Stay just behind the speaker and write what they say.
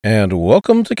And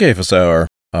welcome to Cephas Hour.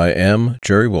 I am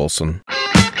Jerry Wilson.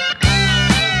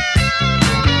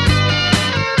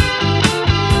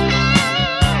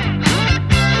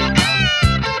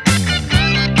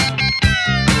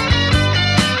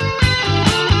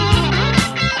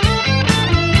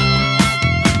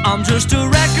 I'm just a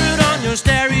record on your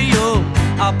stereo,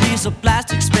 a piece of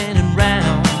plastic spinning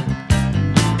round.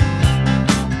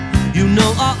 You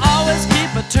know I always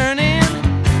keep it turning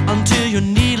until your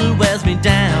needle wears me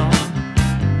down.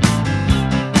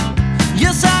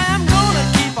 Yes, I am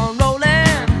gonna keep on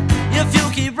rolling if you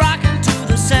keep rocking to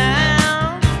the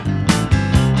sound.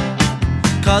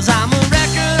 'Cause I'm a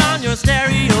record on your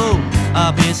stereo,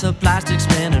 a piece of plastic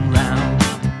spinning round.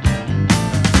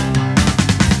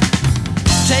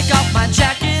 Take off my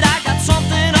jacket, I got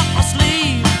something up my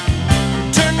sleeve.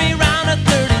 Turn me round at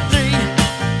 33.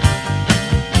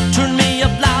 Turn me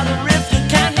up louder if you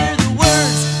can't hear the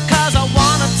words, 'cause I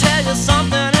wanna tell you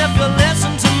something if you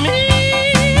listen to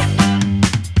me.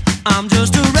 I'm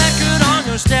just a record on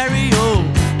your stereo,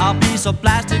 a piece of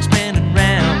plastic spinning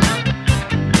round.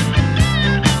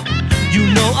 You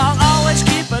know I'll always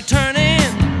keep it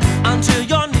turning until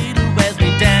your needle wears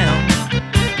me down.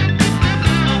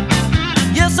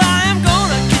 Yes, I am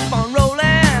gonna keep on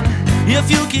rolling if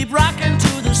you keep rocking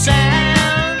to the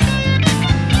sound.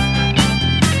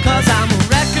 'Cause I'm a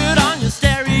record on your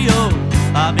stereo,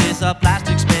 a piece of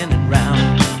plastic spinning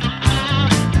round.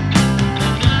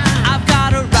 I've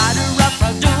got a writer, a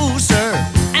producer,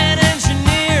 an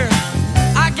engineer.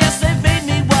 I guess they've made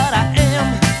me what I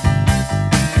am.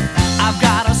 I've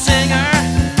got a singer,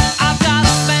 I've got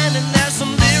a band, and there's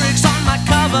some lyrics on my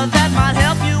cover that might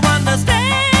help you understand.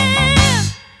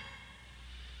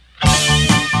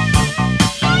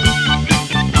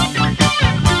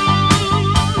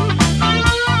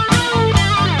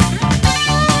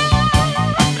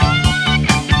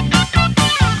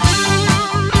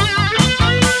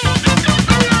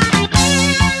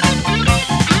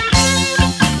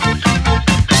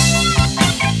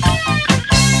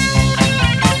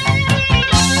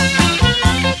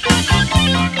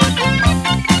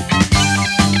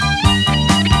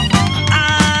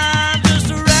 I'm just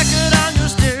a record on your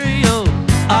stereo,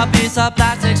 a piece of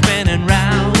plastic spinning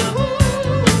round.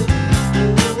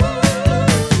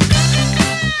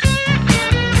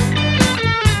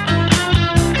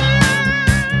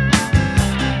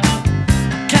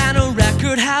 Can a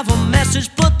record have a message?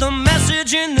 Put the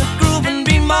message in the groove and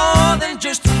be more than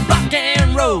just rock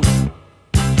and roll.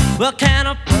 Well, can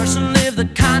a person live the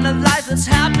kind of life that's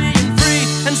happy and free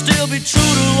and still be true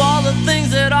to all the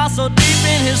things that are so deep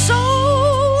in his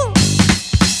soul?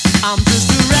 I'm just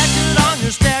a record on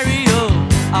your stereo,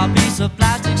 a piece of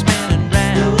plastic spinning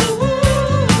round.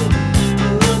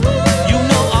 You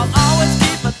know I'll always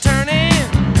keep it turning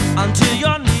until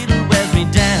your needle wears me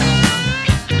down.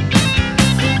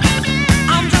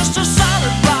 I'm just a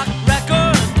solid rock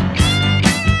record.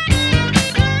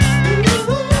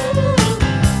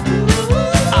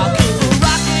 I'll keep a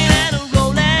rocking and a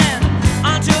rolling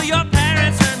until your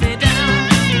parents turn me down.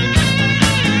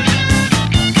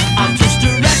 I'm just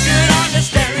a record on the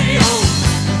stereo.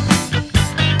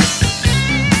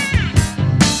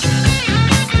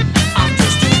 I'm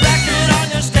just a record on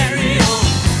your stereo.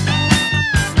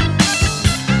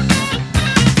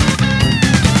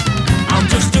 I'm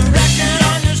just a record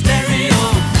on your stereo.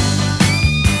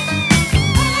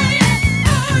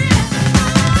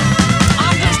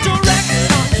 I'm just a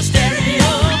record on your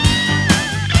stereo.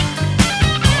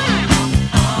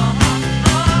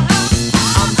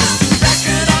 I'm just a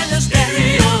record on your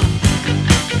stereo.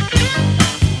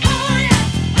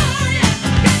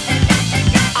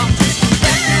 I'm just a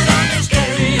record on your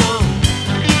stereo.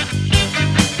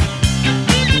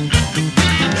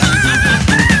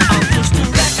 I'm just a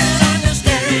record on your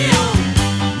stereo.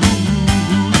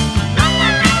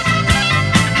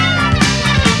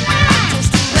 I'm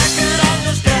just a record on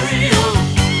your stereo.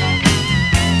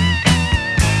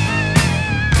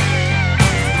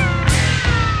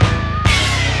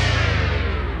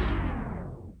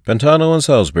 Pantano and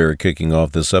Salisbury kicking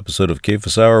off this episode of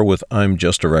Cephas Hour with I'm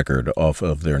Just a Record off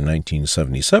of their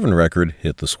 1977 record,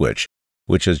 Hit the Switch,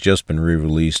 which has just been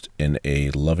re-released in a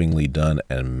lovingly done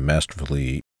and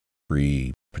masterfully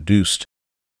reproduced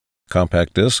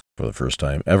compact disc for the first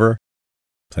time ever.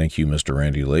 Thank you, Mr.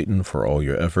 Randy Layton, for all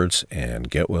your efforts, and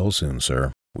get well soon,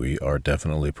 sir. We are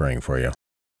definitely praying for you.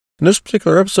 In this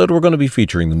particular episode, we're going to be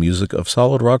featuring the music of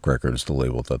Solid Rock Records, the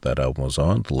label that album was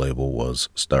on. The label was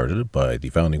started by the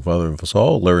founding father of us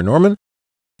all, Larry Norman,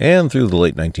 and through the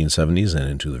late 1970s and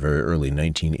into the very early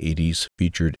 1980s,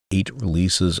 featured 8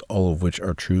 releases, all of which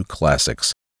are true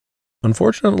classics.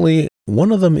 Unfortunately,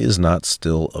 one of them is not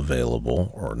still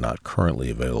available, or not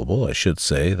currently available, I should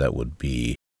say. That would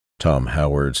be Tom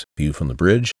Howard's View from the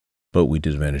Bridge, but we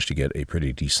did manage to get a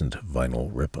pretty decent vinyl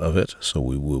rip of it, so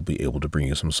we will be able to bring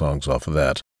you some songs off of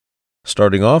that.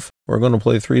 Starting off, we're going to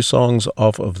play 3 songs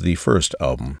off of the first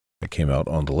album that came out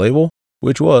on the label,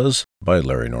 which was by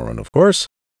Larry Norman, of course.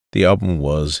 The album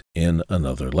was In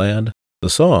Another Land. The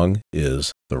song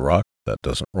is The Rock That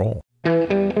Doesn't Roll.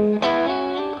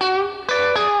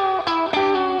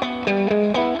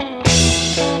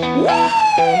 Rock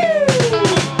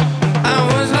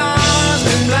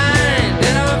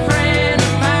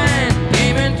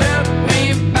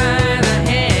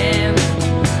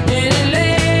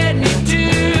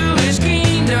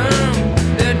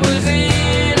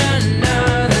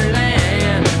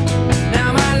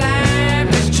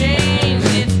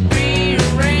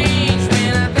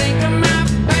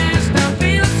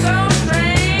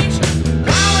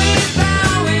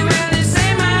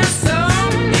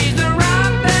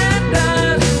that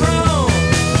doesn't roll.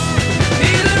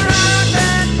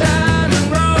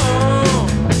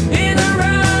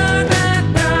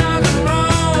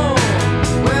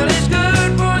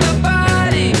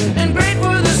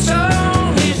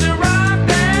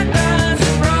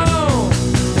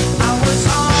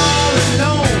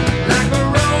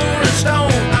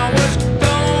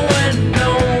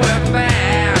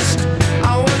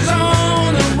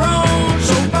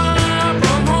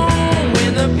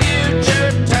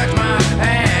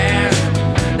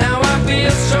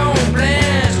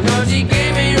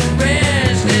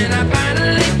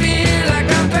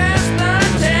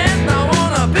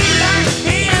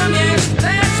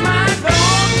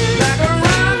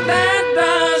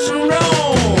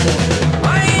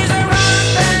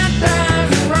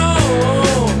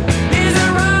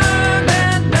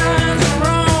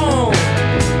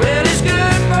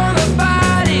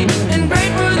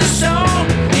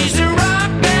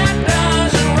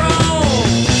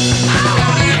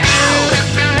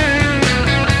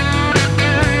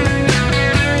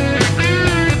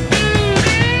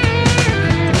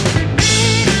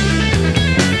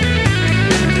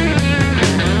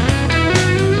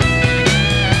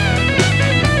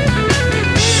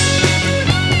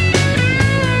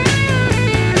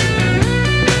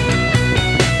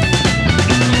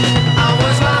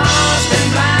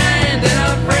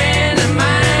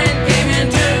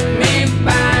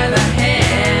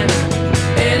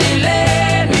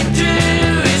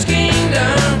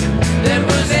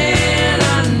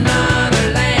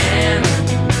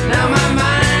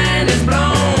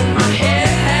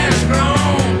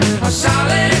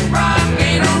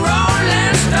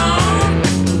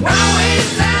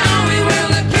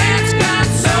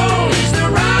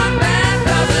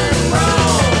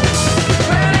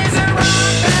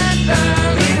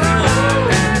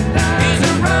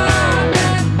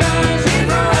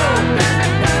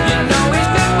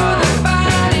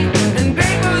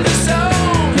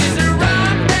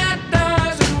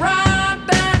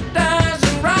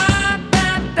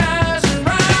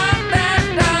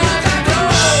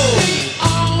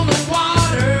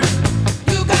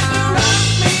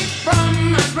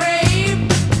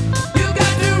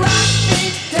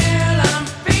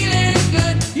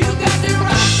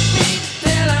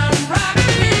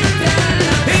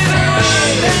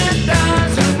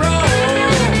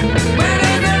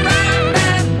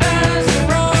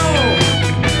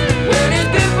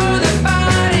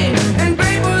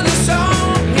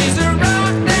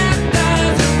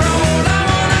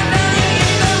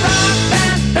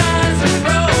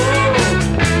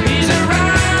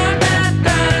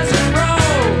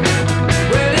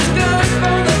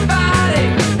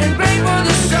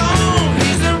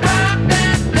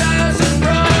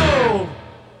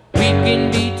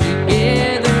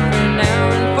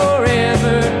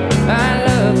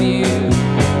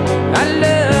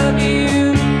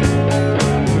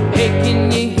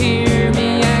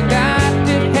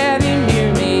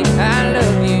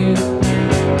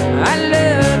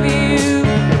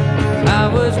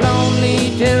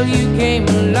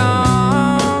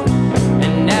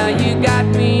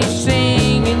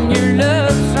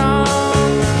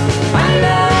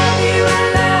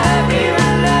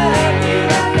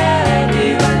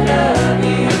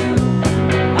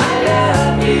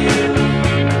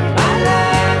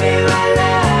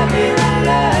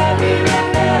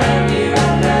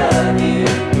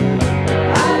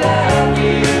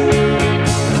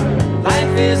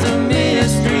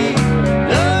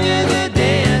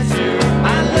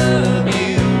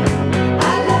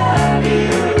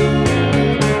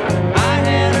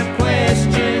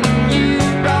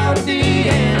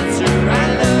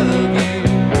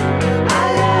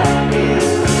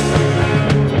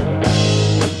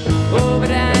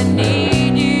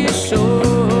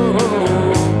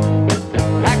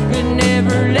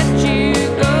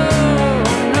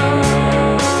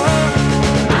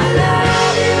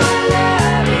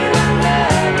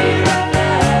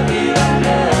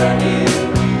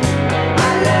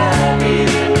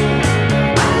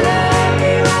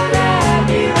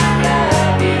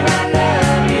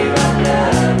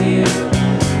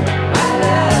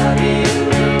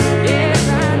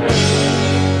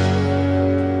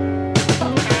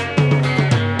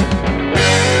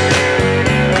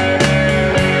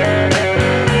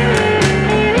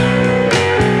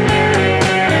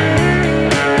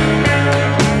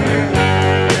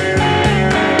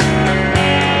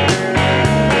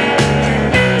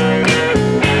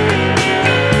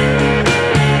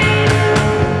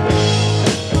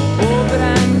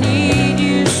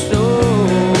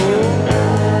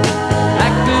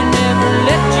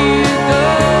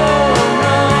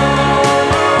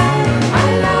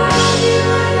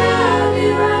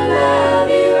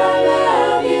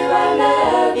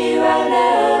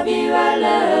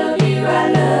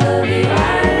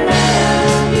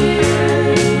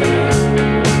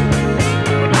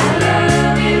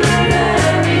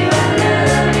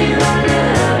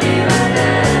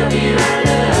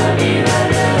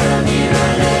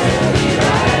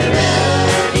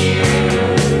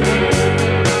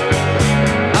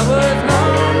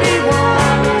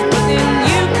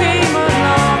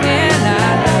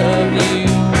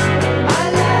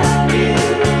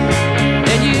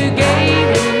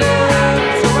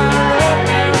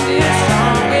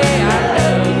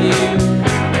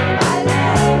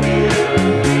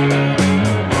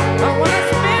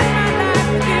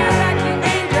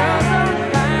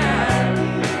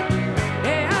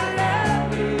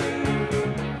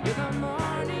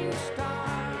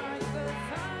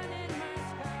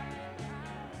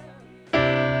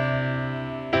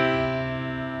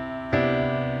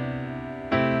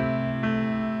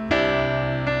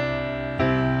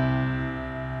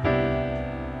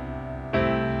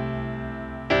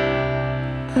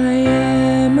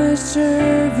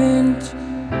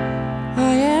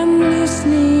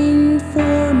 listening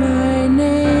for my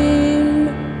name.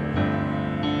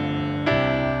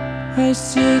 I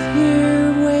sit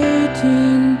here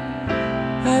waiting.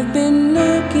 I've been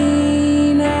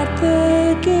looking at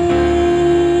the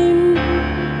game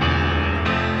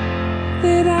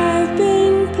that I've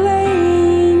been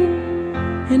playing,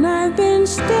 and I've been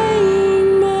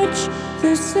staying much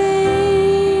the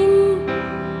same.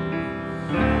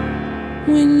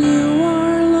 When you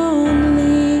are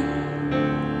lonely,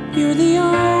 you're the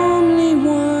only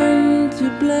one to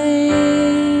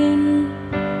blame.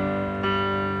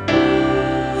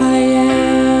 I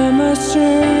am a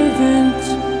servant.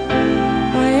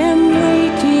 I am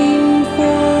waiting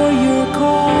for your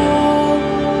call.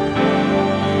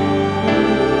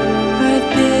 I've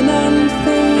been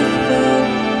unfaithful,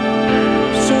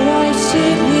 so I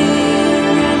sit here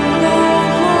in the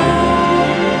hall.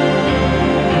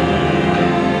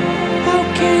 How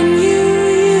can you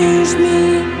use me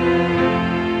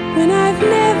when I've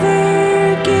never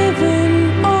given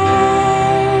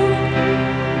all?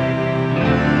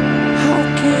 How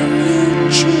can you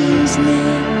choose me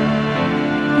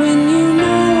when you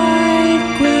know I'd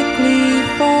quickly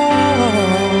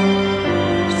fall?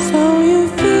 So you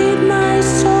feed my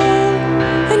soul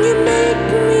and you make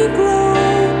me grow,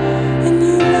 and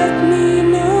you let me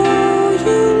know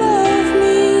you love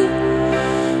me.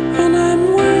 And I'm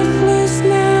worthless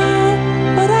now,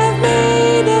 but I've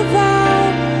made a vow.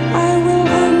 I will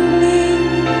humbly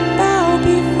bow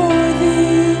before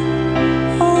thee.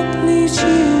 Oh, please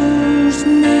use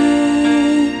me.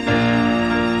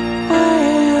 I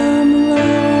am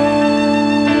lonely.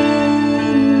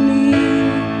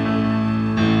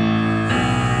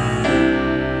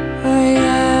 I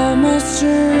am a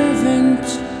servant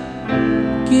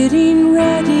getting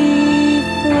ready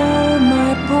for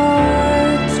my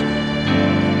part.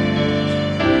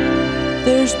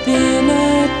 There's been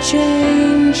a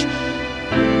change,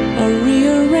 a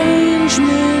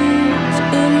rearrangement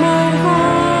in my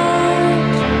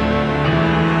heart.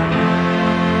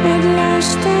 At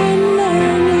last I'm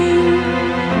learning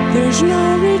there's no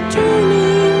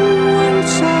returning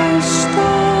once I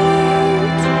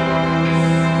start.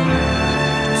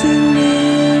 To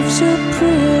live's a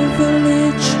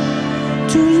privilege,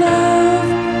 to love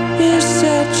is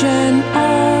such an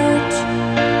art.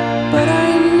 But I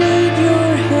need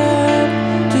your help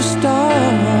to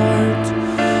start.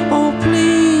 Oh,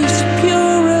 please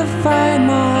purify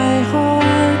my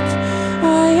heart. I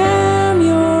am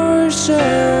your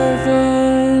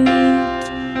servant.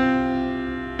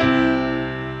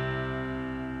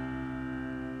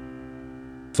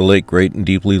 The late, great, and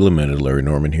deeply lamented Larry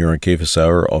Norman here on Cephas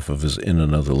Hour off of his In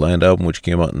Another Land album, which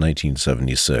came out in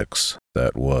 1976.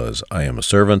 That was I Am a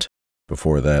Servant.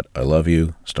 Before that, I Love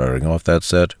You. Starting off that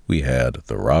set, we had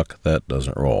The Rock That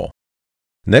Doesn't Roll.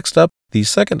 Next up, the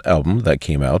second album that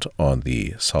came out on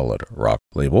the Solid Rock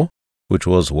label, which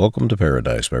was Welcome to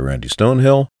Paradise by Randy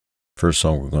Stonehill. First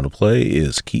song we're going to play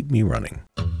is Keep Me Running.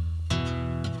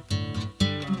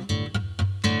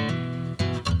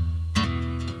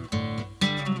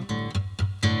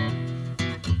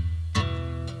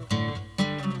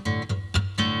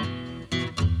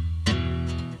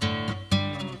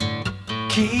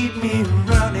 Keep me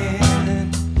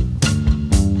running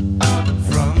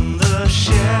from the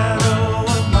shadow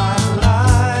of my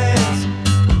life,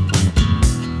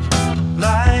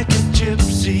 like a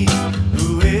gypsy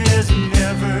who is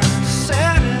never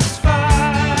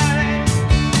satisfied.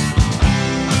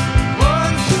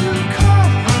 Once you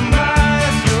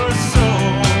compromise your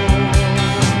soul,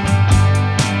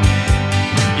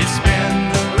 you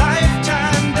spend a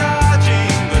lifetime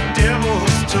dodging the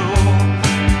devil's toll.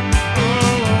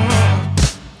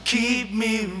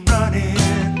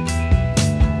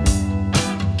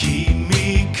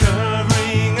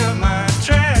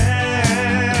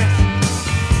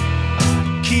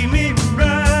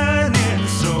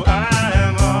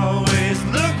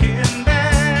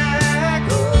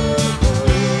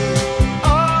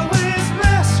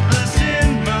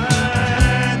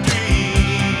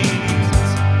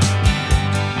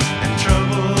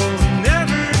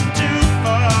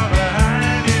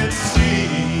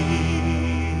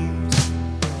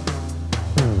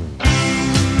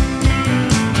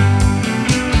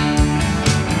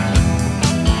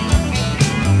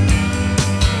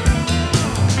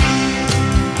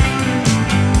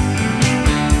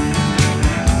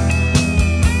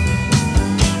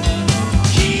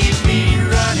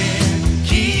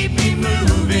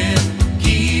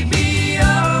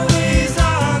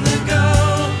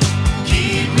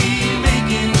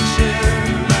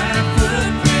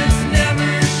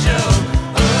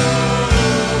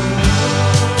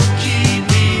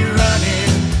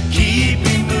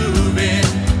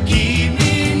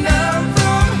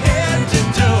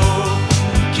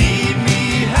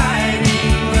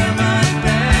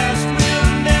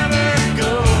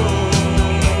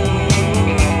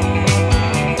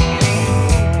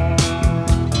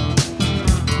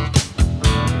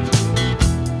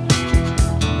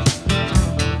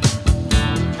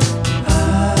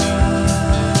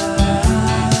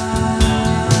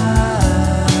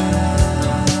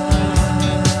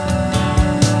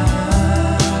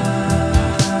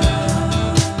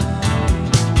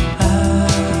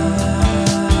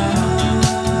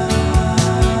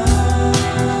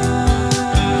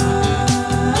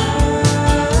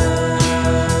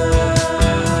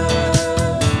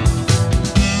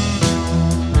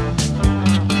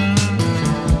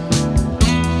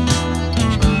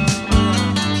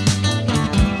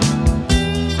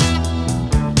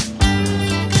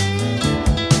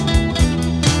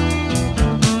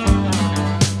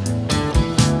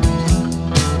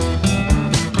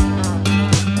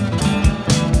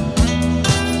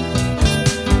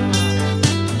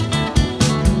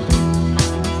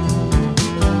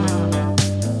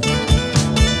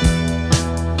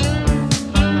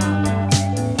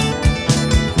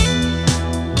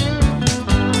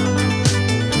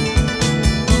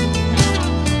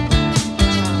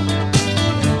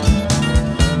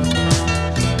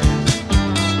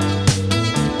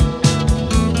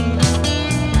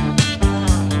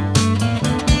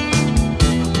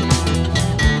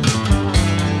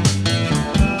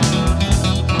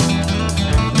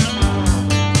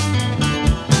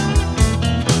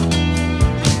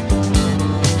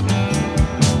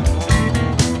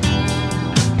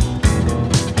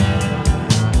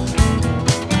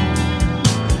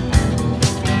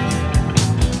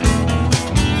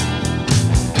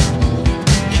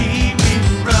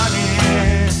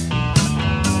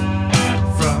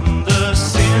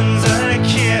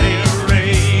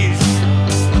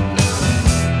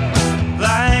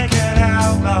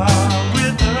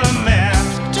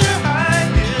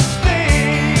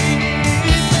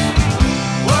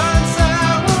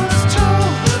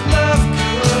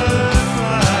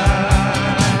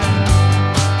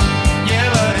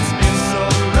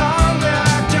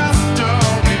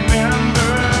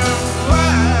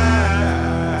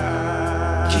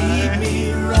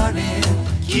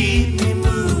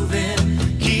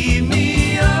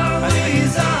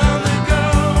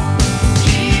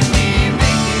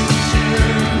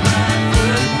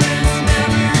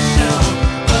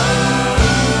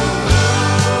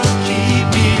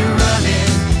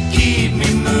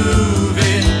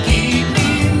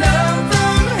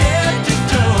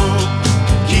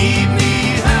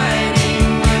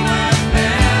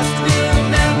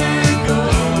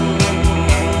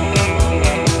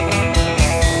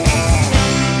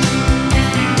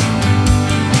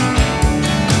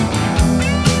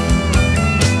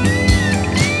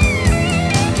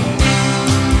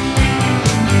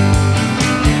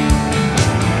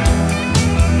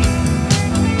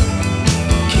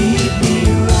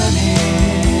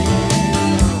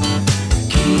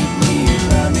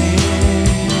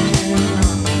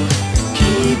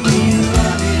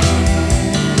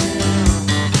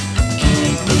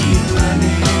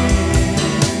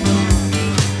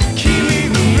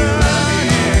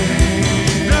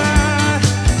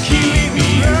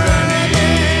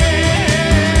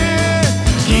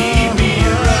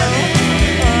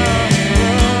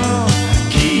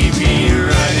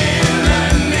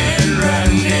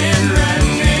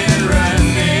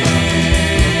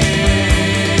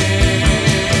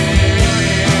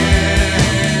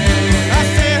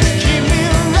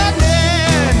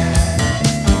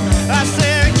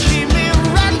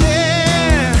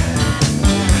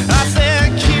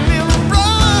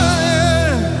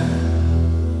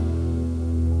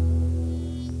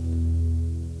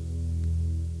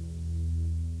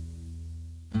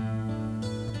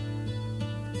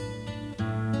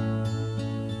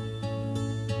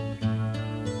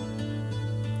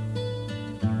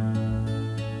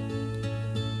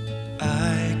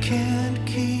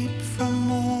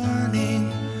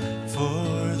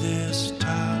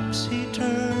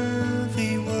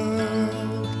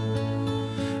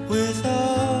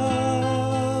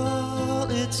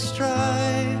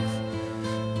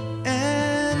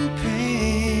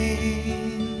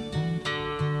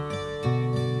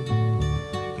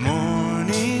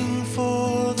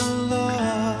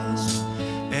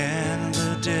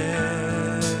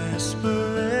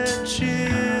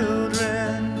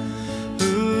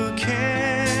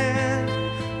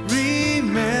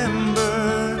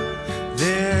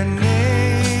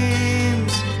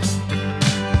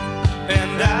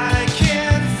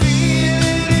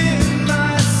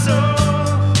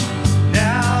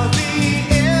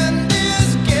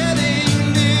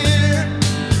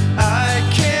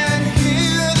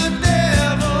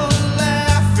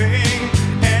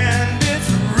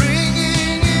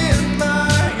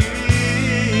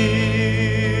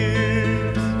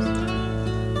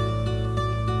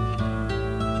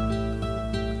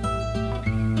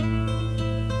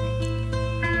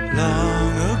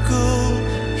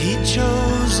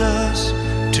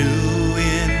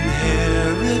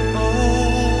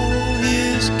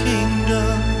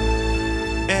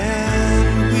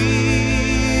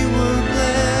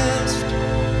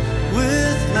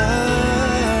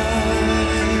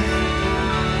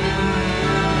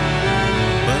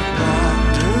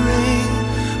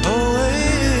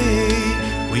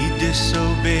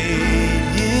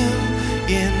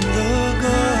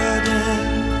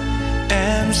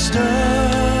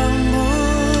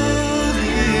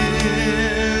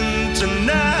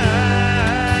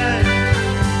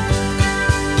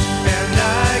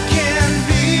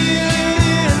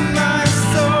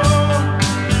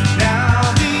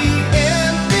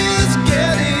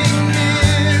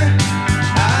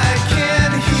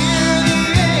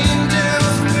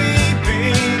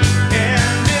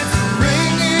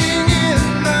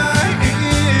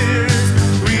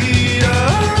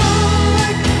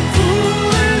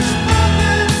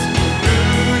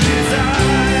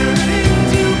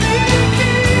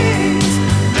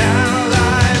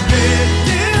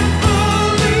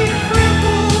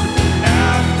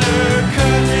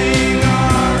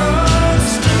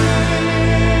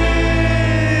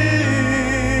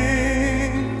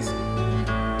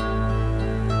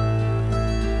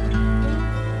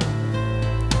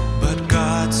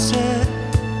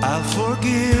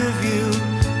 forgive you.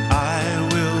 I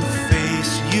will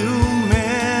face you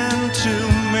man to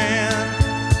man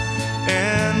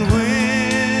and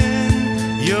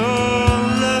win your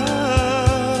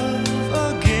love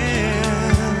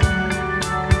again.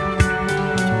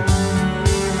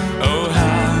 Oh,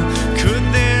 how could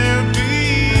there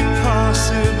be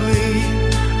possibly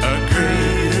a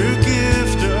greater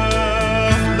gift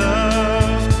of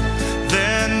love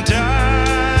than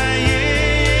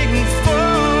dying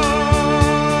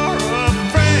for a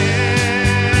friend?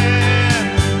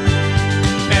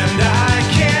 And I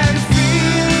can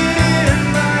feel in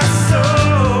my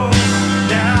soul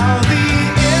now the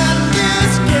end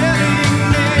is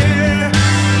getting near.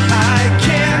 I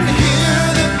can hear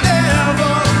the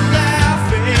devil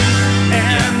laughing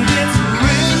and it's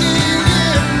ringing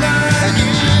in my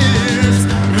ears.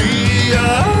 We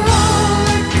are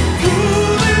like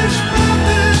foolish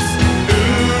puppets who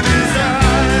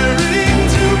desiring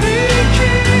to be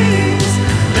kings.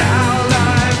 Now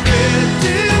lie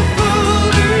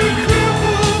pitifully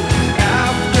crippled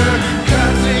after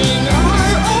cutting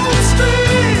our own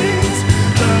strings.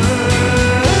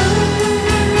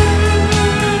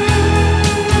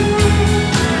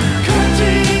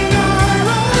 Cutting our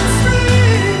own strings. Cutting our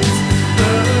own strings.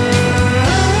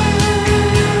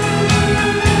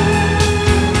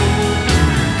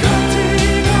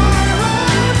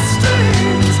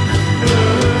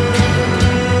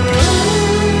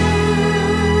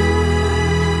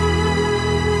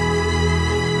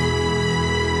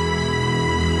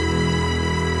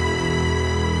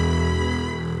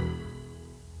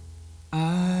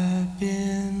 I've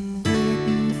been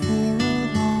waiting for a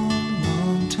long,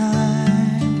 long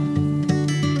time,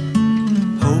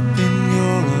 hoping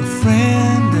you're a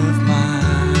friend of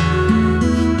mine.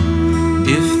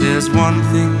 If there's one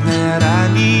thing that I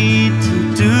need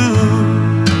to do,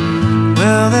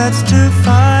 well, that's to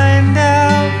find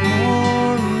out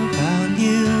more about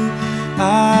you.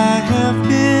 I have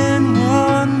been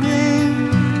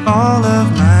wondering all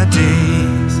of my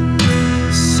days.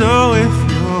 So if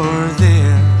you're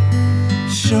there,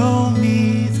 show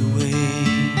me the way.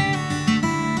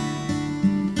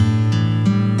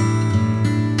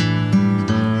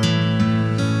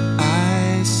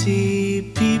 I see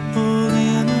people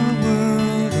in a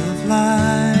world of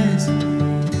lies,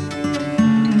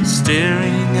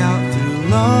 staring out through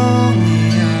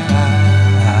lonely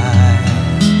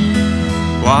eyes,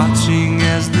 watching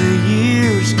as the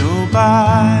years go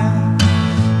by,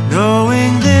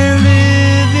 knowing they're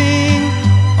living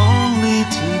only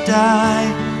to die.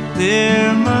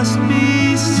 There must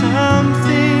be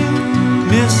something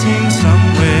missing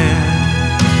somewhere.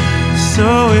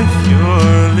 So if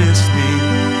you're listening,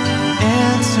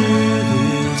 answer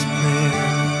this prayer.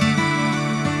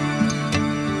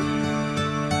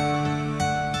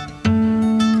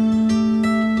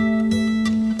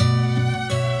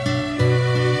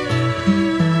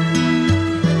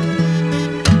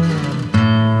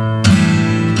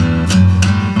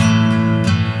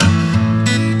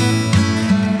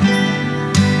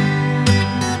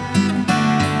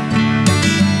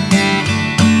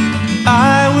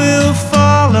 I will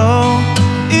follow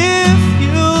if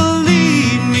you'll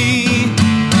lead me.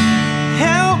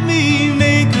 Help me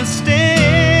make a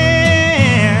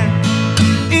stand.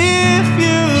 If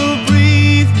you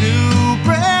breathe new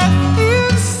breath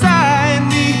inside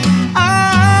me,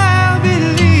 I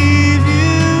believe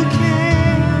you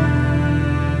can.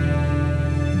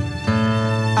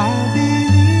 I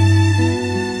believe you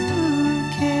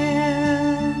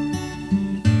can.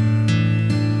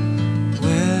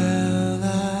 Well,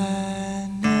 I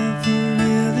never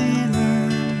really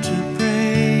learned to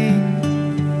pray,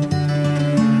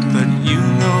 but you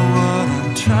know what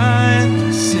I'm trying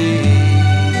to say.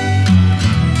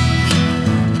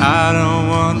 I don't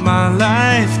want my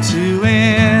life to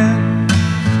end,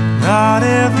 not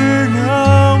ever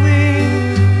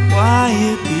knowing why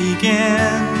it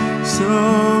began.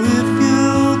 So if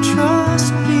you'll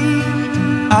trust me,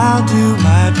 I'll do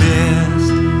my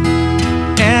best,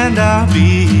 and I'll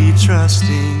be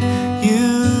trusting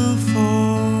you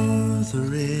for the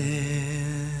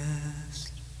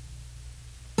rest.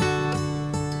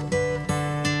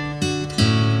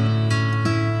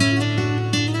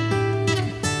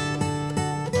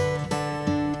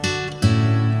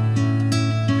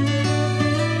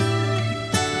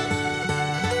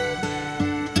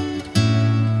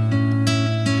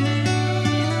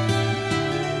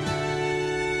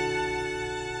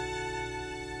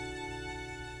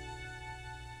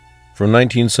 From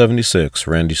 1976,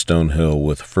 Randy Stonehill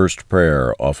with First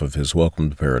Prayer off of his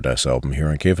Welcome to Paradise album here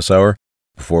on Cephas Hour.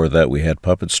 Before that, we had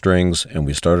Puppet Strings, and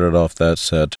we started off that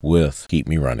set with Keep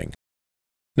Me Running.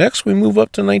 Next, we move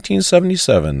up to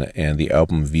 1977 and the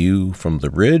album View from the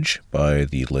Ridge by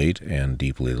the late and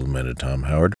deeply lamented Tom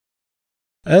Howard.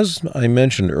 As I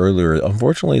mentioned earlier,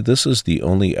 unfortunately, this is the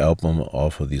only album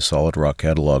off of the Solid Rock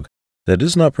catalog that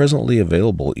is not presently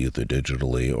available either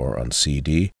digitally or on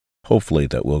CD. Hopefully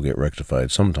that will get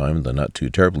rectified sometime in the not too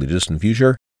terribly distant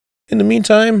future. In the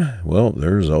meantime, well,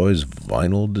 there's always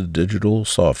vinyl to digital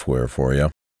software for you,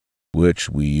 which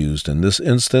we used in this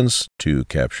instance to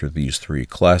capture these three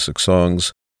classic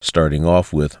songs, starting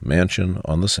off with Mansion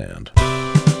on the Sand.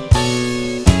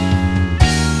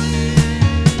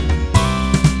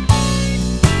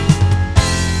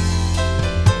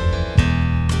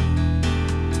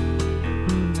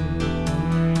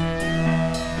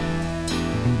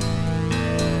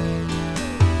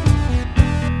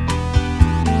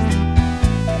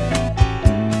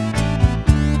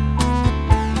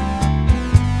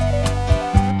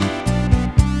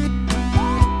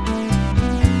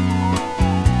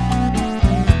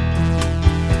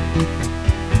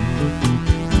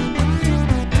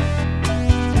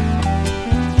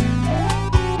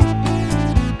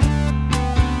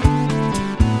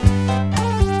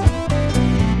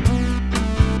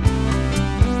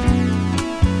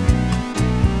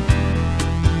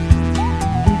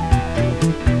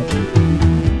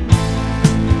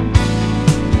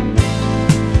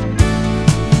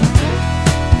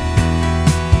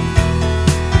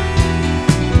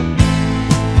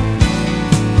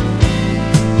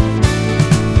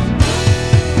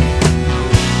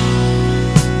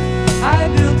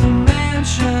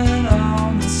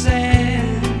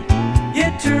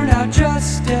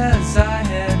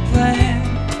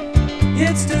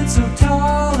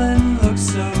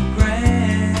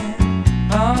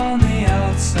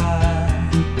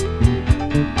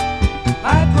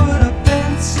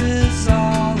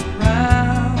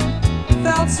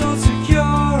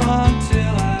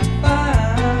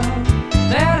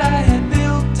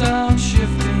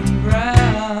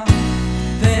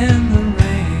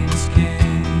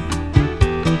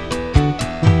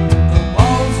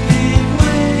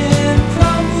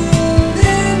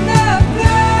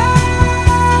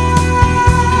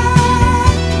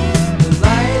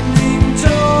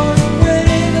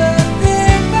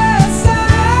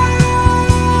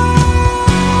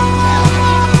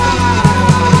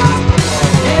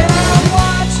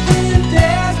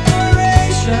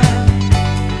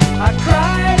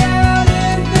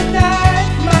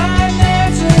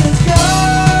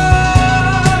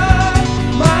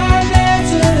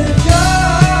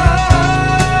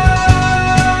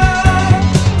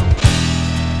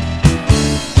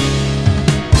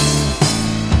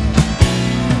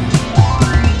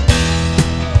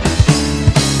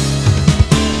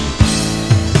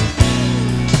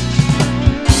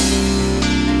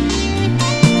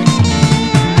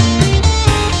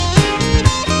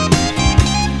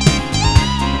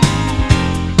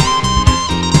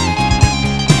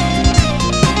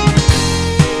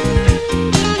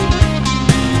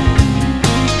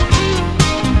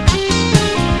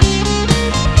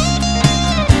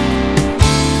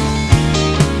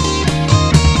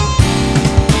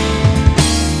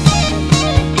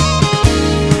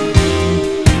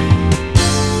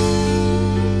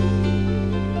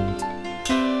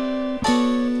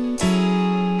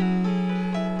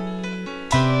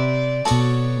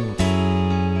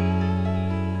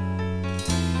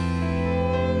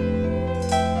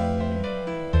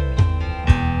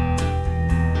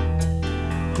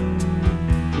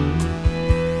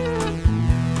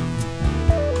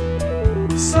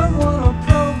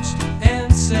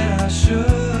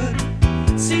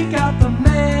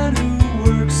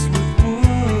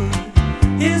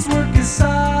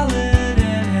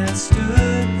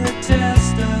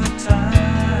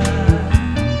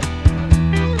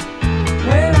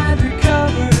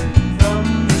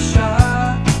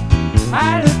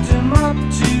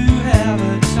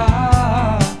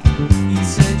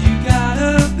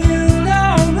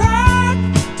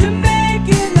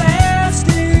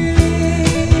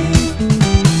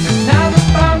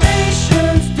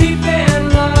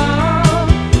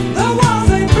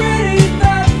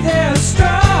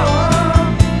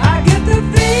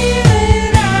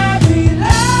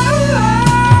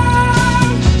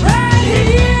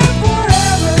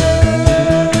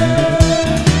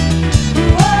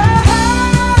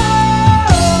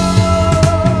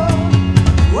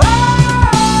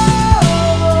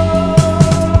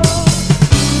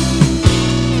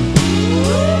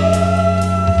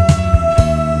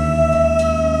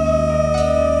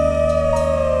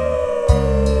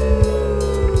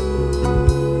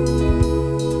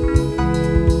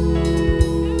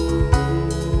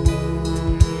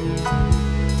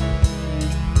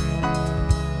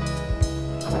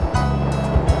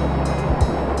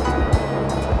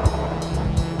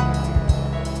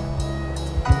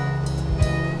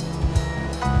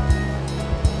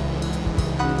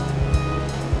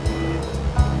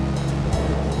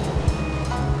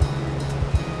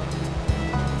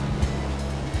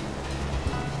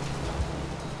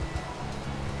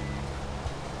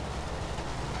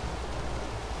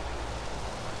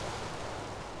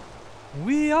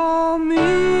 We all mean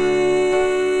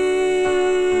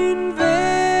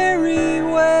very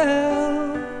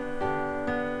well.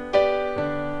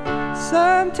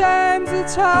 Sometimes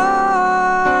it's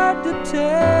hard to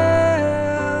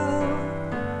tell.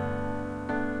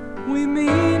 We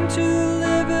mean to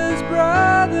live as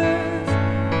brothers,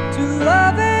 to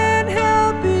love and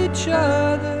help each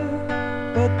other,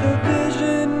 but the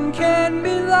vision can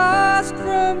be lost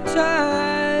from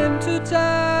time to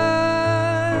time.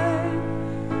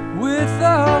 With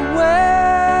a well-meaning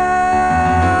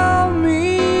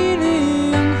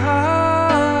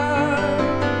heart,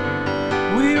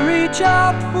 we reach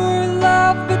out for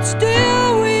love, but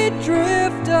still we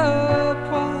drift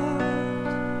apart.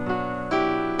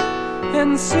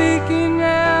 And seeking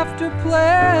after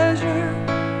pleasure,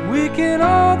 we can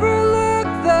overlook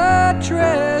the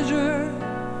treasure.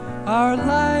 Our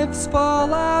lives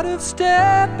fall out of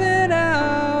step and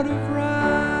out of rhyme.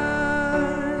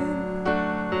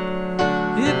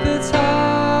 If it's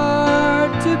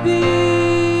hard to be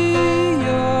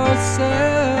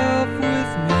yourself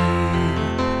with me,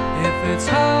 if it's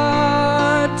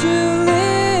hard to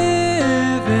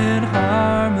live in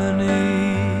harmony,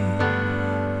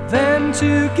 then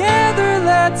together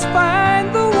let's find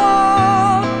the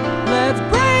wall. Let's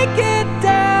break it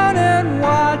down and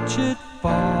watch it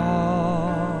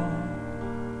fall.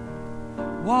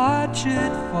 Watch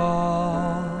it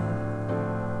fall.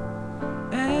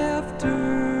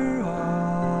 After all,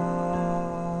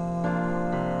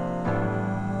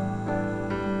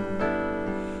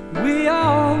 we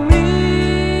all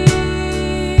mean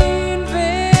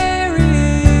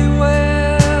very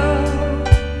well,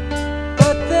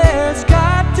 but there's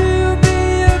got to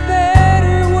be a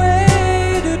better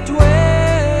way to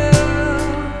dwell.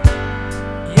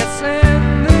 Yes,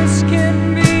 and this can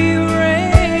be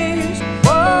arranged.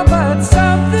 Oh, but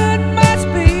something must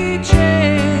be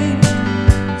changed.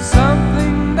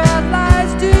 Something that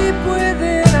lies deep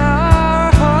within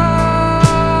our hearts.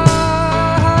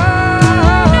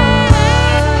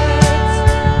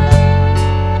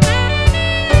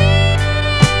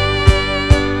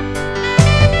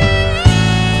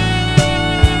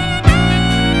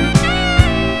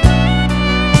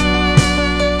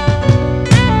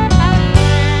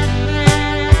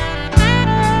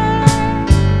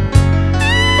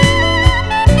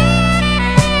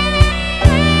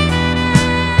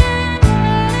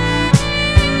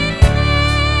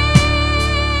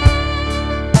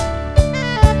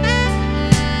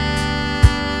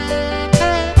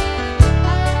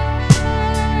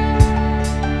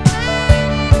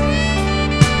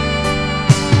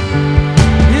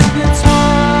 If it's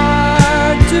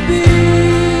hard to be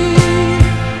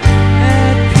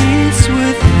at peace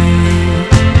with me,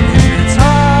 if it's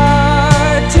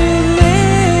hard to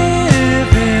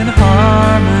live in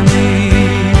harmony,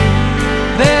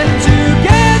 then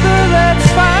together let's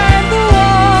find the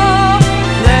wall.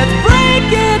 Let's break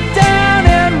it down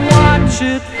and watch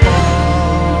it fall.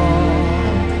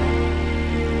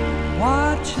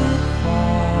 Watch it fall.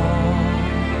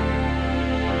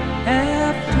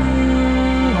 After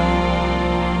all,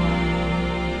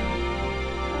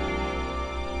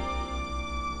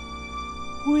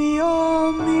 we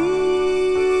all mean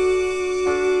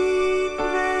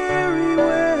very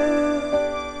well.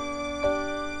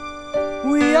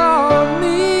 We all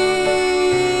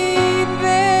mean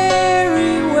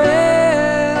very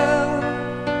well.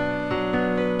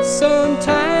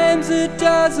 Sometimes it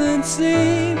doesn't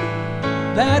seem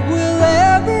that we'll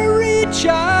ever reach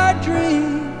our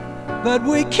dream, but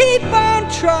we keep on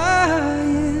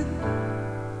trying,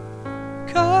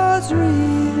 'cause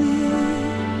really,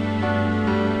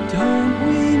 don't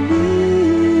we mean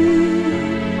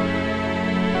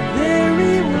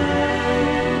very well?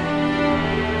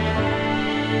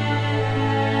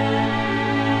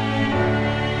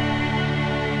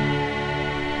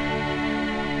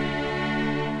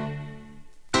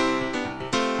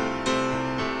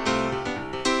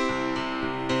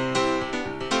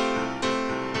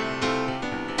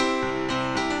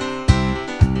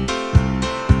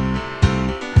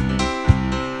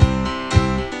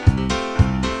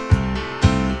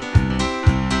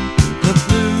 The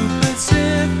blue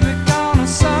Pacific on a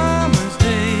summer's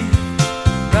day,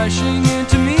 rushing in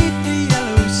to meet the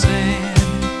yellow sand.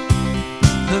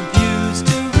 The view's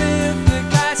terrific,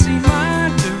 I see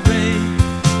Monterey,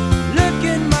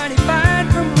 looking mighty fine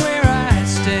from where I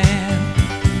stand.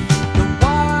 The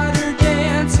water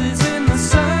dances in the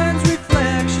sun's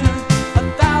reflection,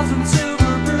 1,000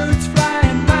 silver birds fly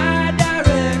in my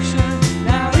direction.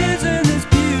 Now isn't this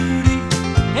beauty,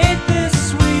 ain't this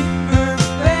sweet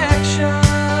perfection?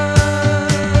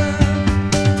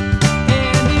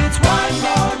 And it's one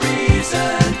more reason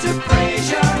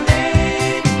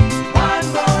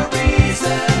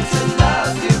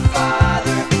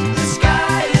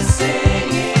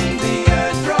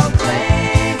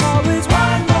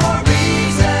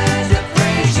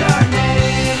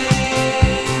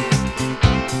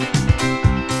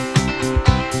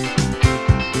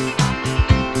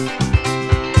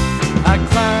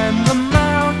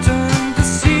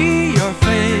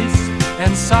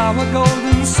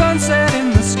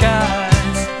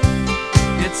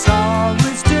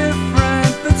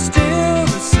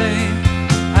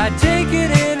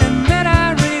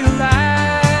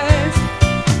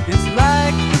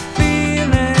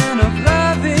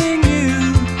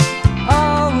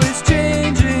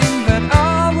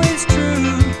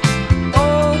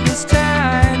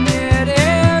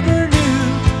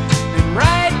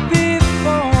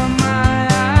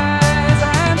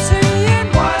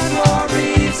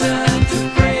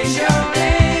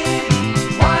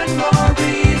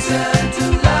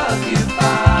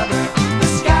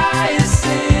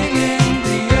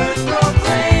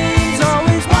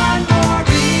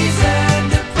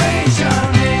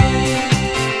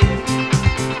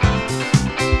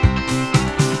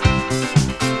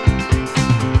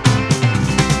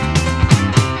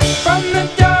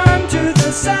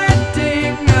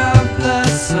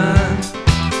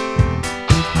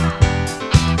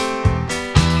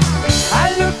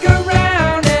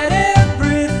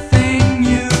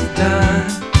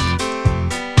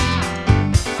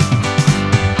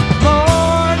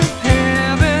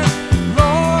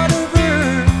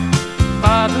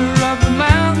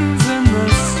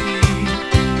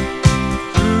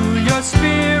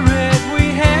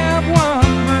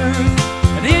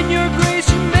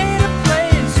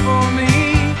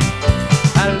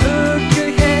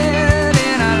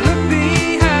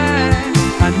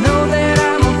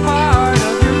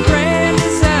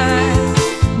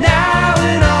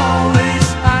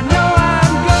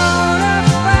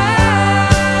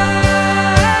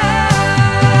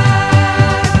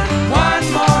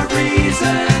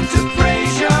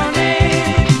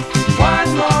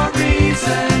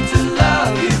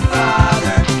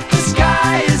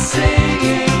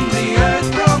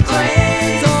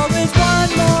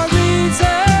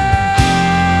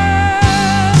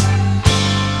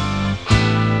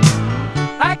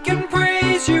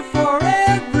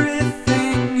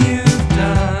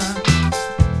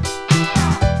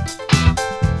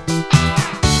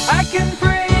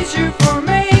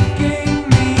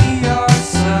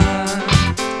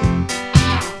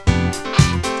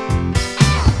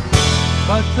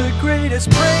greatest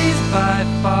praise by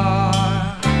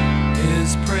far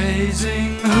is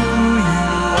praising who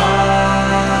you are.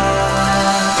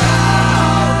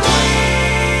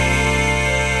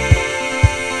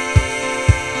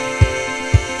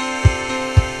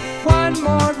 One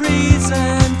more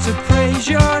reason to praise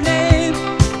your name.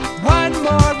 One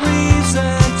more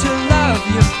reason to love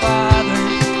your Father.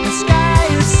 The sky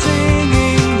is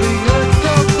singing, the earth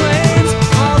proclaims.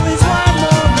 Always one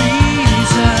more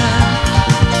reason,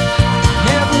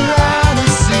 never out of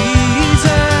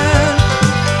season.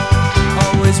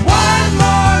 Always one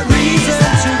more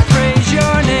reason to praise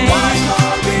your name. One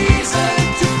more reason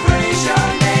to praise your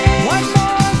name. One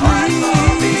more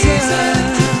reason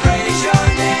to praise your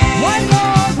name. One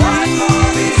more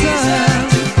reason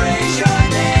to praise your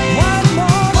name. One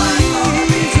more reason to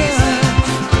praise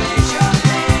your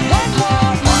name. One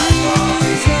more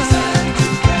reason to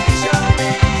praise your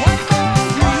name. One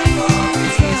more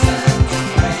reason to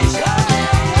praise your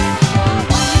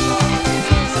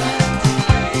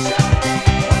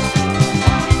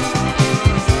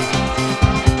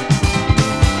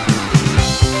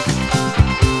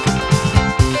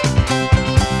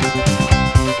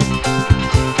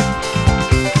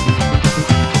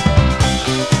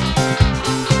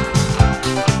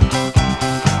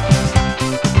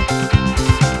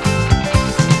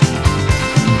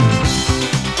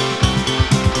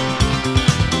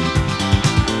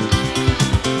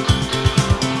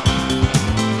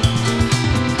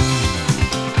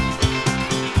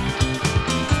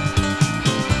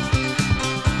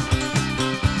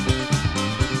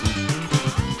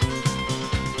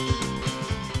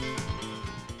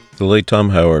The late Tom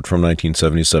Howard from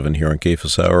 1977 here on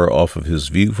Cephas Hour off of his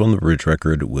View from the Bridge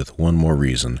record with One More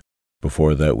Reason.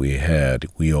 Before that we had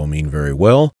We All Mean Very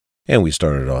Well, and we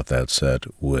started off that set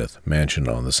with Mansion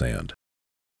on the Sand.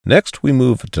 Next we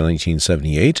move to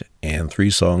 1978 and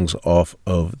three songs off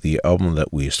of the album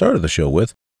that we started the show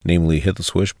with, namely Hit the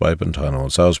Switch by Pantano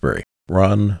and Salisbury.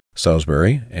 Ron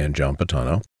Salisbury and John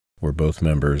Pantano were both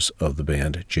members of the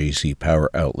band JC Power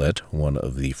Outlet, one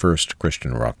of the first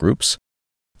Christian rock groups.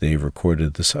 They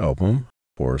recorded this album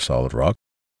for Solid Rock,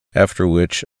 after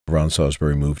which Ron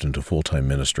Salisbury moved into full-time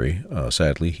ministry.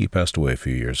 Sadly, he passed away a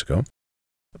few years ago,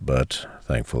 but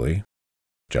thankfully,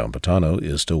 John Pantano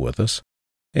is still with us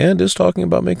and is talking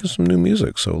about making some new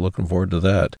music, so looking forward to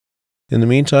that. In the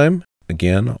meantime,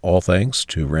 again, all thanks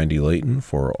to Randy Layton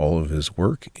for all of his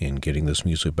work in getting this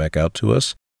music back out to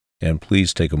us, and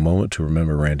please take a moment to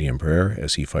remember Randy in prayer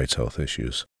as he fights health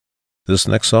issues. This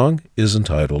next song is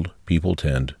entitled People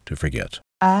Tend to Forget.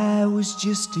 I was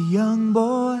just a young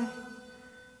boy,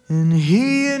 and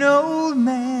he an old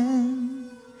man.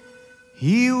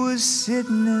 He was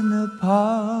sitting in the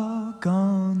park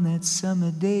on that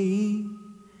summer day.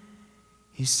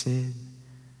 He said,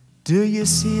 "Do you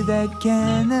see that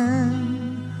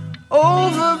cannon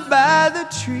over by the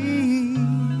tree?"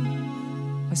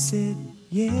 I said,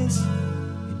 "Yes,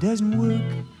 it doesn't work.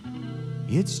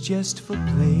 It's just for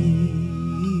play."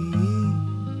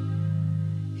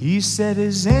 He said,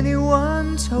 "Has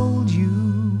anyone told you?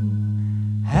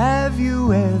 Have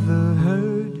you ever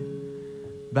heard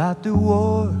about the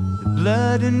war, the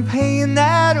blood and pain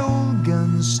that old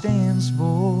gun stands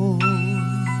for?"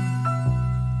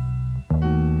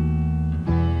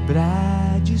 But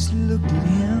I just looked at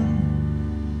him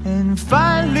and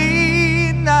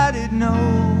finally nodded no.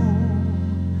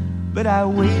 But I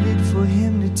waited for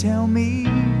him to tell me,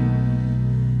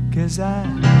 'cause I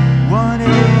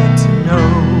wanted to know.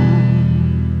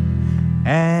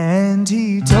 And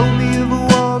he told me of a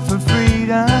war for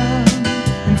freedom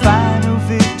and final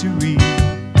victory.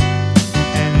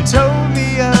 And he told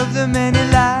me of the many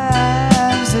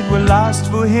lives that were lost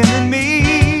for him and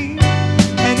me.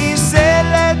 And he said,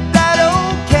 "Let that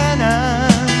old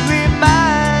cannon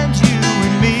remind you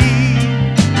and me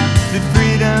that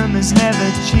freedom is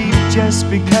never cheap just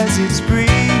because it's free.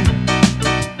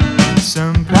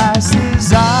 Some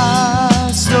prices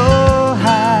are so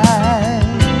high,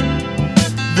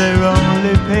 they're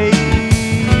only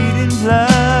paid in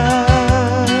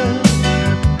blood.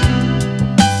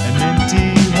 An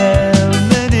empty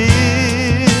helmet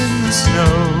in the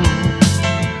snow,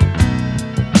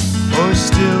 or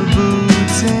still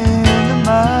boots in the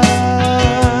mud.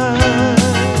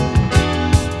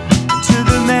 To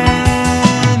the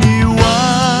many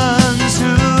ones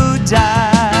who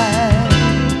died,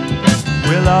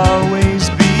 will always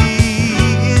be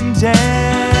in debt.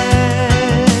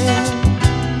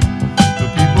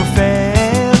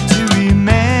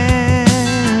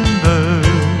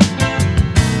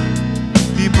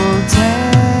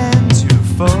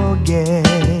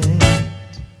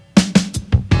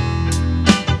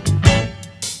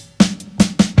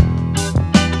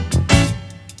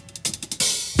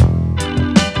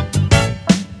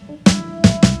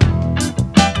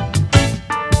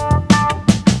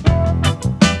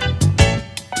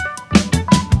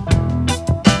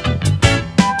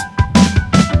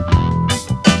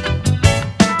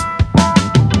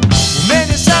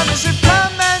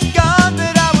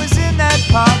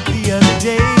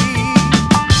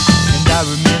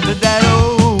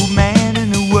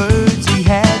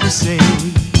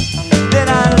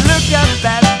 up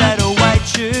at that old white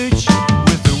church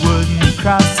with a wooden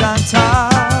cross on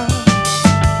top.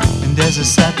 And as I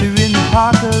sat there in the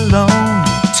park alone,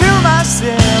 to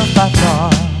myself I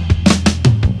thought,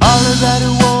 all of that I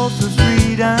want for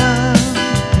freedom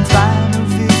and final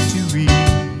victory.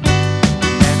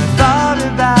 And I thought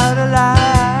about a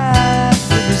life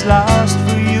that was lost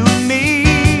for you and me.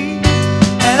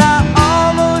 And I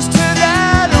almost heard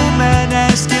that old man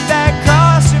asking that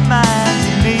cross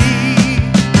reminded me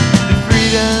that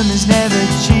freedom is never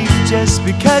cheap just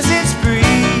because it's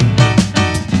free.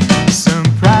 Some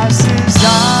prices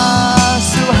are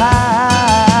so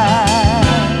high,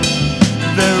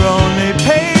 they're only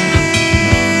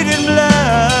paid in blood.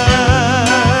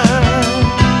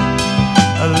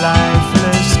 A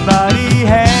lifeless body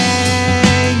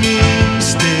hanging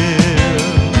still,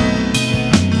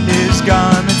 his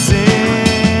garments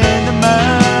in the mud.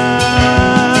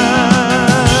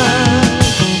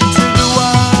 To the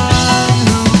one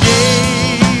who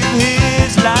gave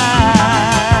his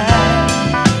life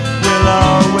will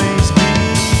always be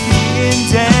in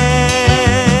debt.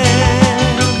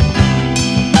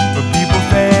 But people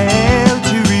fail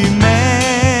to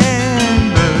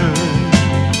remember,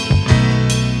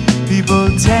 people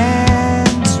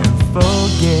tend to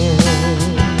forget.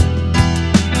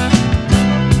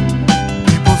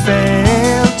 People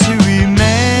fail to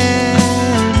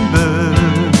remember,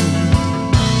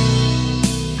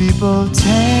 people tend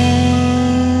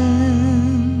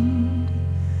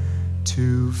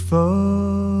to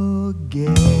forget.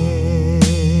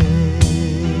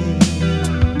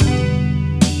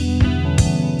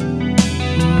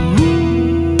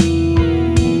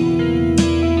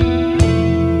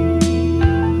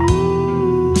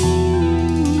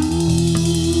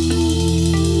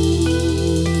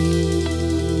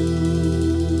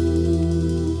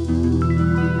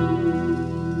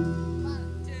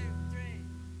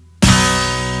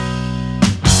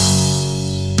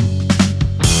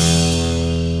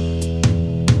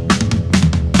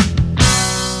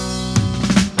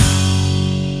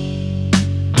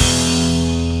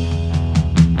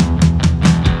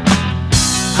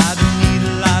 I don't need a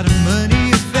lot of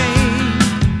money or fame,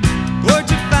 or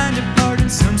to find a part in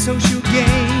some social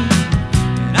game.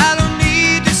 And I don't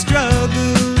need to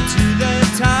struggle to the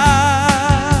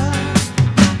top.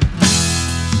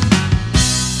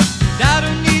 And I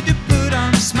don't need to put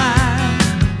on a smile,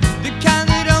 the kind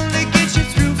that only gets you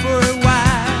through for a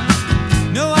while.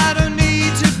 No, I don't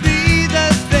need to be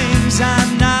the things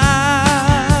I'm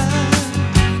not.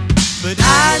 But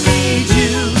I need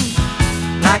you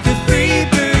like a free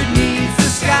bird needs the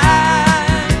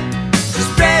sky, to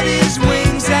spread his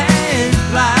wings and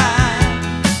fly,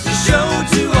 to show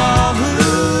to all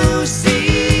who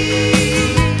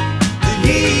see that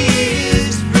he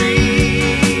is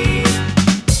free.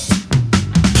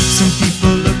 Some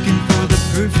people looking for the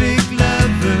perfect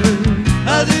lover,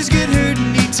 others get hurt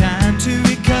and need time to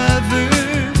recover.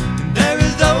 And there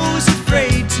are those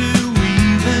afraid to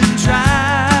even try.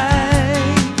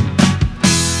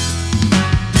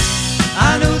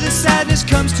 I know that sadness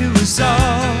comes to us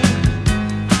all,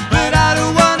 but I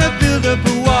don't wanna build up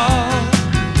a wall.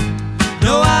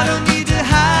 No, I don't need to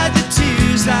hide the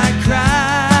tears I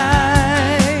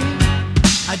cry.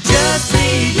 I just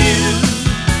need you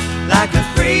like a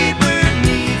free bird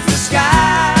needs the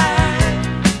sky,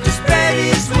 to spread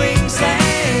his wings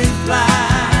and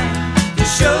fly, to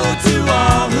show to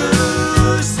all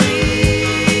who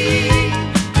see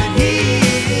that he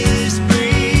is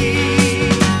free.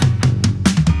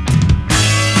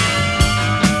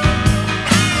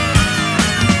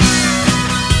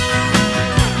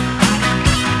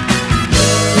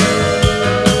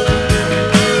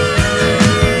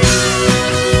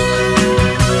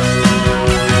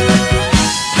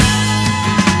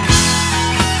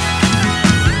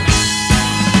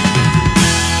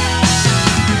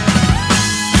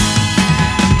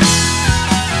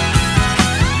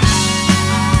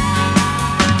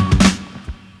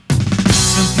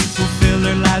 Some people fill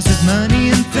their lives with money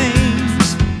and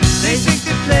things. They think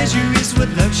that pleasure is what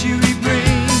luxury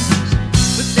brings,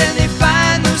 but then they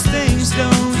find those things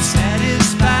don't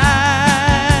satisfy.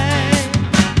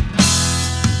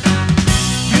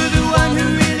 You're the one who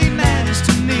really matters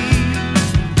to me.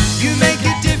 You make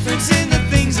a difference in the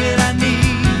things that I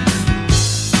need.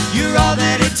 You're all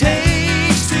that it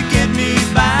takes to get me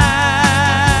by.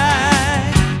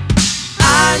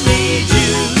 I need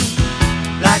you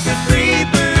like a free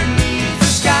bird needs the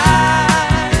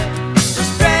sky,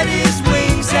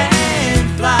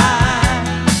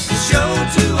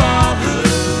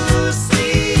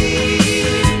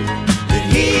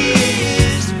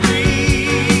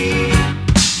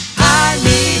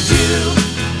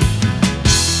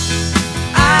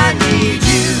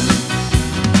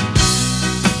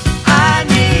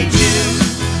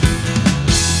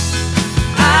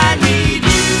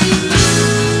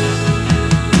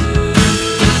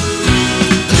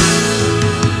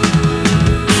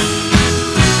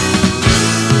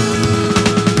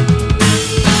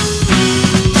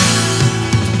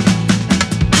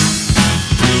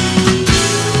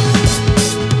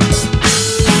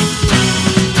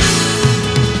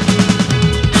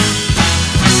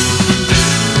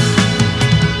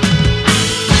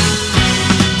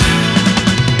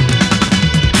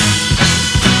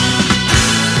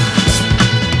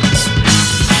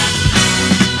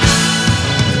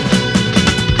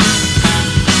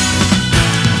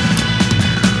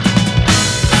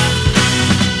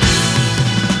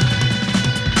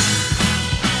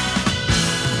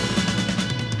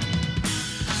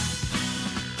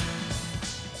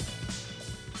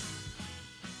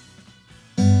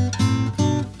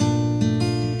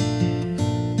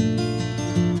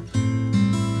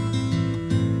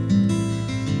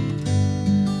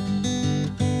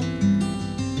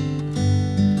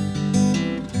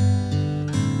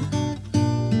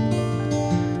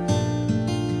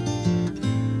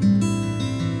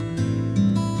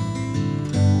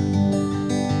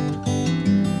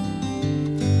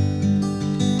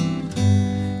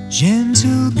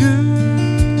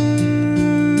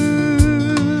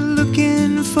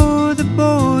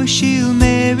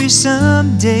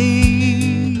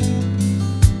 someday.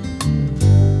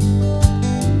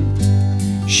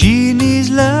 She needs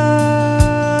love,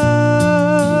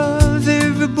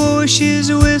 every boy she's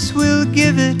with will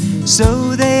give it,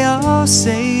 so they all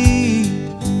say.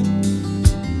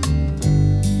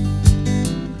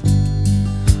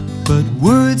 But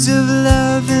words of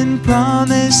love and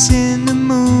promise in the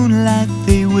moonlight,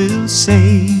 they will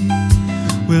say,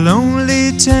 will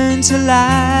only turn to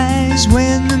lies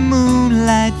when the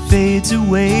moonlight fades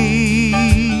away.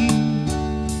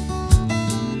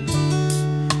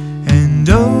 And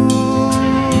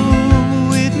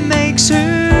oh, it makes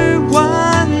her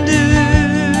wonder.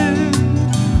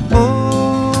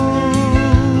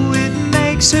 Oh, it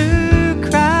makes her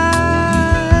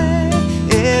cry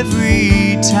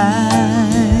every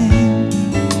time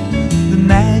the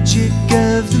magic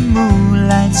of the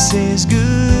moonlight says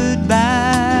goodbye.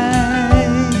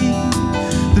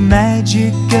 The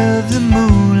magic of the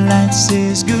moonlight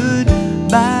says goodbye.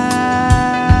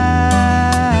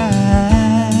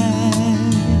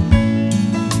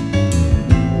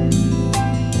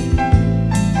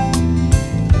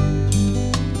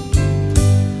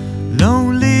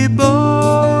 Lonely boy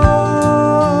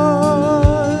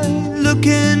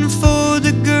looking for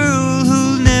the girl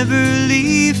who'll never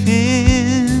leave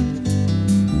him.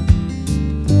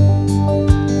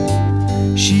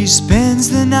 She spends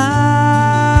the night,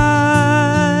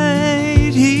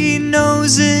 he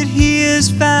knows that he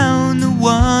has found the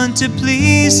one to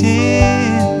please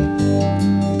him.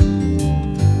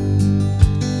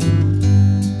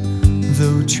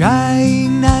 Though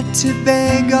trying not to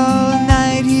beg all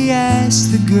night, he asks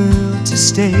the girl to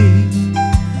stay,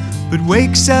 but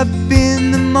wakes up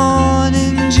in the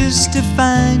morning just to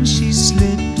find she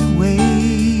slipped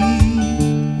away.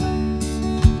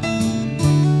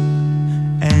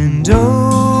 And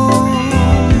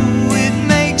oh, it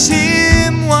makes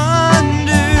him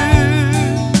wonder.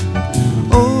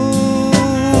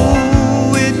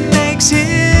 Oh, it makes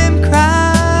him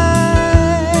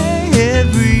cry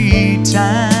every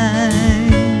time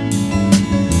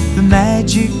the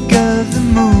magic of the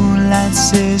moonlight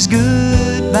says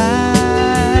goodbye.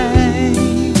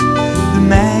 The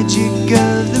magic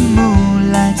of the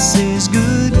moonlight says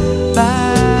goodbye.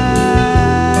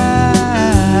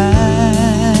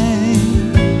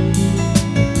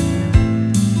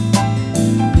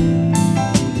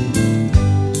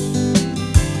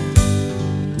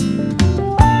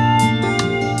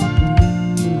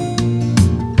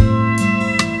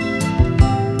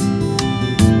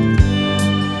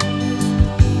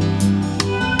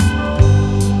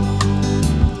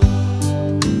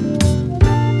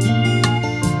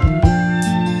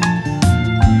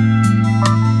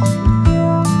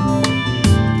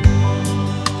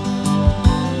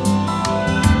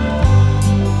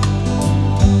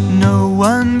 No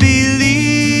one believed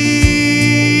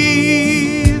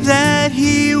that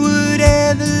he would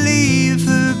ever leave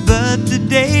her, but the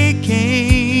day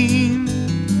came.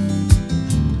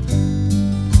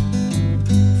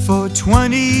 For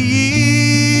 20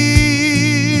 years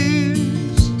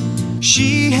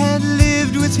she had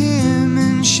lived with him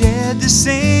and shared the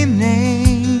same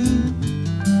name.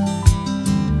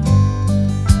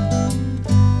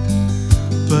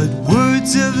 But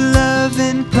words of love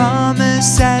and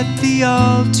promise at the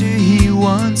altar, he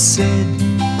once said,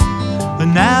 are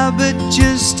now but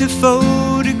just a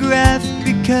photograph,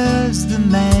 because the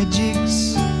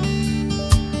magic's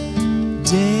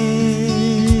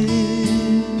dead.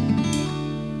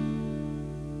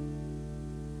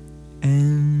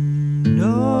 And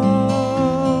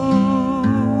oh,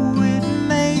 it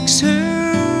makes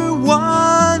her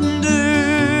wonder.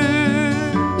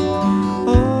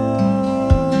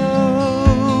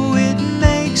 Oh, it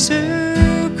makes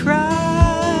her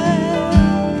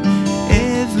cry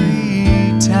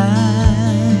every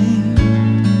time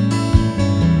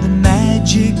the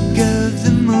magic of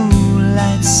the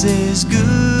moonlight says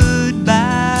goodbye.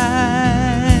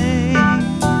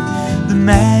 The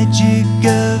magic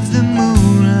of the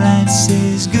moonlight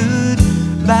says goodbye.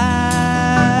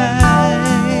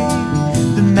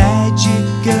 The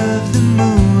magic of the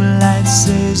moonlight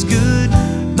says goodbye.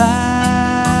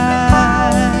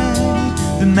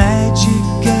 The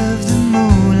magic of the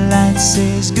moonlight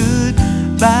says goodbye.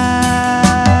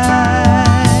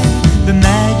 The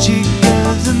magic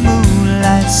of the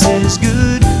moonlight says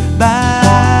goodbye.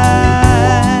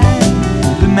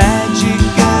 The magic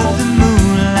of the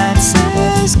moonlight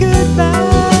says goodbye.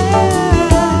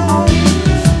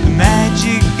 The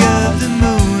magic of the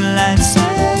moonlight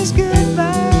says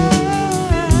goodbye.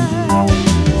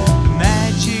 The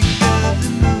magic of the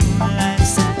moonlight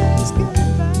says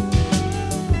goodbye.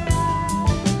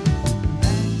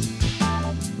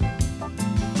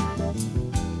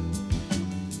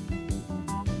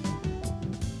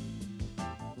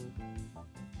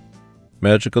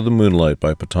 Magic of the Moonlight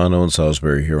by Patano and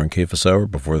Salisbury here on Cephas Hour.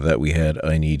 Before that, we had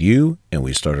I Need You, and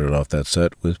we started off that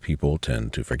set with People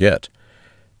Tend to Forget.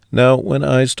 Now, when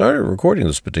I started recording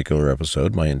this particular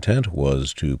episode, my intent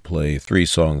was to play 3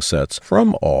 song sets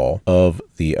from all of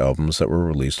the albums that were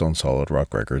released on Solid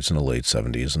Rock Records in the late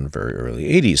 70s and very early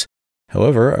 80s.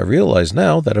 However, I realize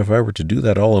now that if I were to do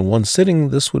that all in one sitting,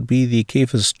 this would be the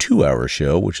Cephas 2-hour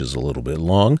show, which is a little bit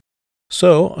long.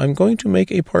 So I'm going to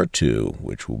make a part 2,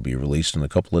 which will be released in a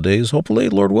couple of days, hopefully,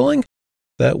 Lord willing,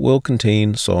 that will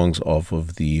contain songs off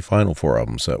of the final 4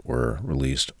 albums that were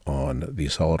released on the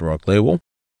Solid Rock label,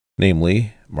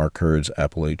 namely Mark Hurd's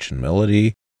Appalachian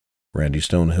Melody, Randy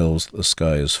Stonehill's The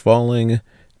Sky is Falling,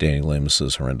 Danny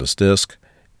Lamos's Horrendous Disc,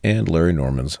 and Larry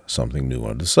Norman's Something New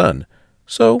Under the Sun.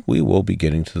 So we will be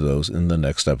getting to those in the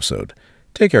next episode.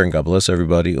 Take care and God bless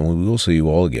everybody, and we will see you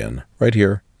all again right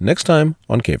here next time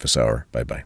on Cephas Hour. Bye-bye.